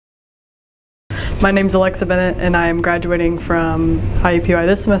My name's Alexa Bennett, and I am graduating from IUPUI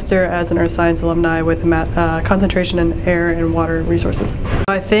this semester as an Earth Science alumni with a concentration in air and water resources.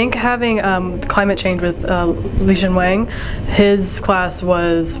 I think having climate change with Li Wang, his class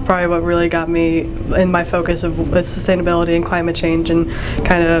was probably what really got me in my focus of sustainability and climate change, and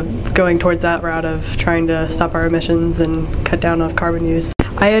kind of going towards that route of trying to stop our emissions and cut down on carbon use.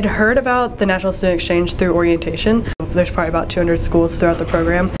 I had heard about the National Student Exchange through orientation. There's probably about 200 schools throughout the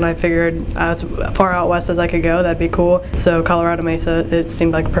program, and I figured as far out west as I could go, that'd be cool. So Colorado Mesa, it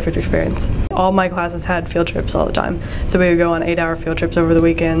seemed like a perfect experience. All my classes had field trips all the time. So we would go on 8-hour field trips over the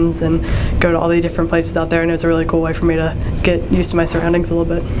weekends and go to all the different places out there, and it was a really cool way for me to get used to my surroundings a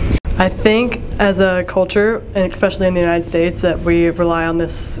little bit. I think as a culture, and especially in the United States, that we rely on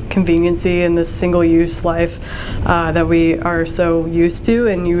this conveniency and this single-use life that we are so used to,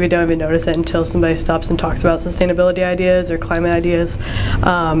 and you don't even notice it until somebody stops and talks about sustainability ideas or climate ideas.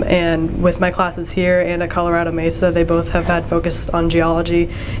 And with my classes here and at Colorado Mesa, they both have had focus on geology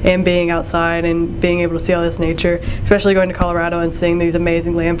and being outside and being able to see all this nature, especially going to Colorado and seeing these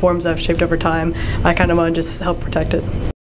amazing landforms that have shaped over time. I kind of want to just help protect it.